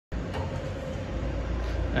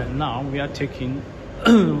And now we are taking,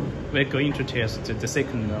 we're going to test the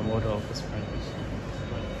second model of the springs.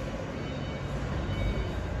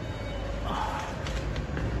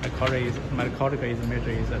 My colleague is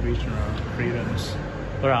measuring his original clearance.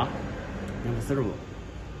 多少？245.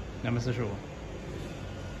 245.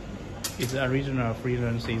 Its original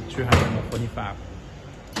clearance is 245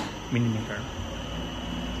 millimeter.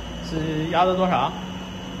 是压的多少？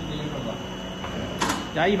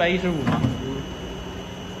压115吗？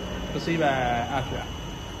不是120啊？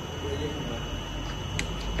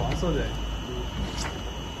黄色的。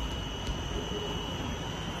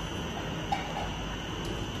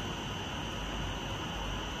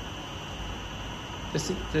The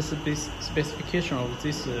specification of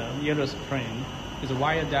this yellow spring is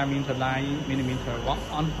wire diameter 9 millimeter,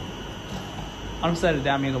 outside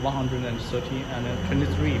diameter 130 and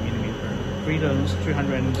 23 millimeter, clearance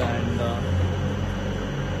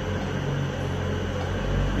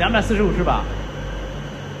 245是吧？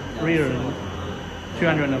 Clearance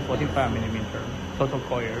 245 millimeter, total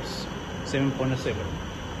coils 7.7,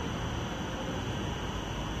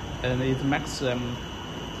 and its maximum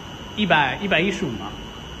 115嘛？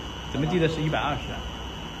怎么记得是120啊？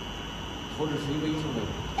图纸是115的。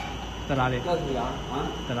在哪里？要涂鸦啊？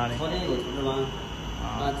在哪里？昨天有图纸吗？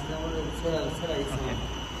啊，今天我测了一次。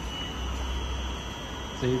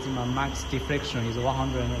So its max deflection is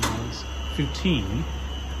 115。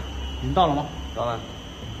已经到了吗？到了。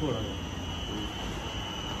过了。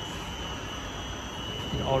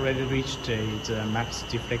It already reached its max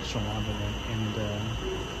deflection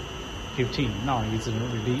 115. Now it's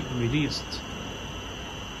released.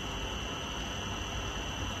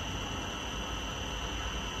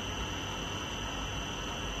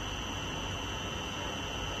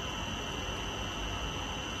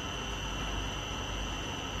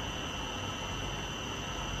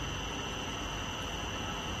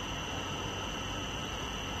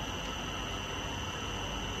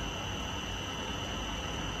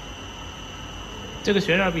这个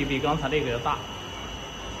旋转比刚才那个要大。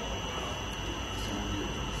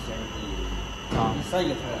啊，3个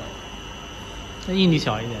台。那印尼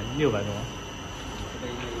小一点，600多。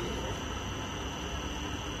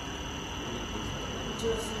这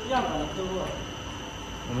是样板的客户。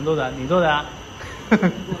我们做的，你做的啊？我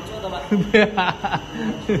做的吧。对啊。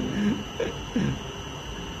你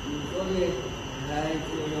说的还只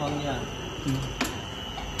有1方面。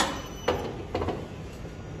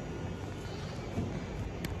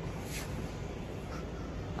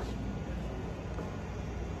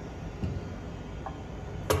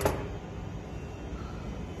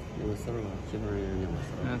240吧，基本上也是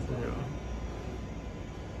240。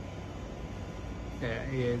Yeah,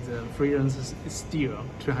 its clearance is still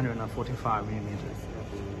 245 millimeters.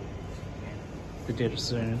 The data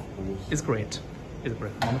is great. It's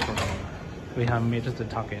great. Wonderful. We have made the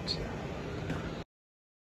target.